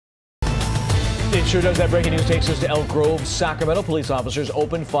It sure does. That breaking news takes us to Elk Grove. Sacramento police officers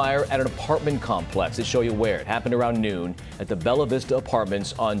opened fire at an apartment complex. Let's show you where. It happened around noon at the Bella Vista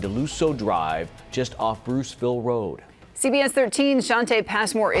Apartments on DeLusso Drive, just off Bruceville Road. CBS 13's Shantae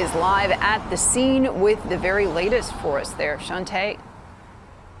Passmore is live at the scene with the very latest for us there. Shantae.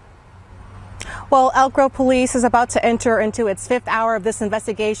 Well, Elk Grove Police is about to enter into its fifth hour of this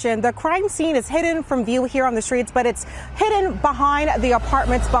investigation. The crime scene is hidden from view here on the streets, but it's hidden behind the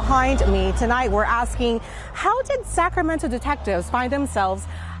apartments behind me. Tonight, we're asking, how did Sacramento detectives find themselves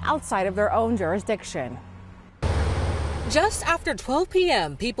outside of their own jurisdiction? Just after 12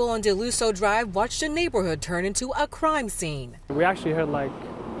 p.m., people on DeLusso Drive watched a neighborhood turn into a crime scene. We actually heard like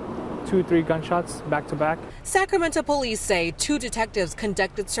 2-3 gunshots back to back. Sacramento police say 2 detectives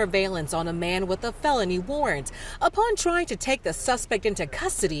conducted surveillance on a man with a felony warrant. Upon trying to take the suspect into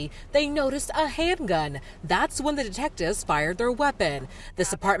custody, they noticed a handgun. That's when the detectives fired their weapon.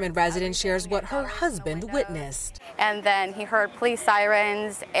 This apartment resident shares what her husband witnessed. And then he heard police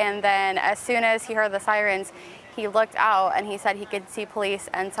sirens, and then as soon as he heard the sirens, he looked out and he said he could see police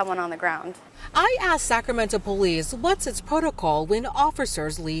and someone on the ground. I asked Sacramento police what's its protocol when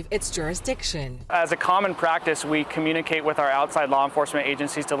officers leave its jurisdiction. As a common practice, we communicate with our outside law enforcement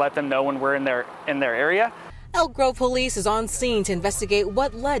agencies to let them know when we're in their area. Elk Grove Police is on scene to investigate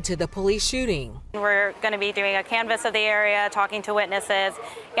what led to the police shooting. We're going to be doing a canvass of the area, talking to witnesses,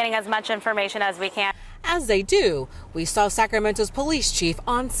 getting as much information as we can. As they do, we saw Sacramento's police chief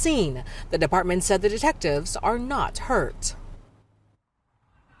on scene. The department said the detectives are not hurt.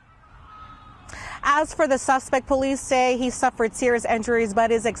 As for the suspect, police say he suffered serious injuries but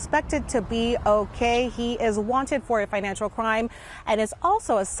is expected to be okay. He is wanted for a financial crime and is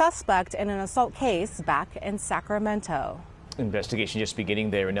also a suspect in an assault case back in Sacramento. Investigation just beginning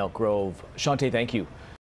there in Elk Grove. Shantae, thank you.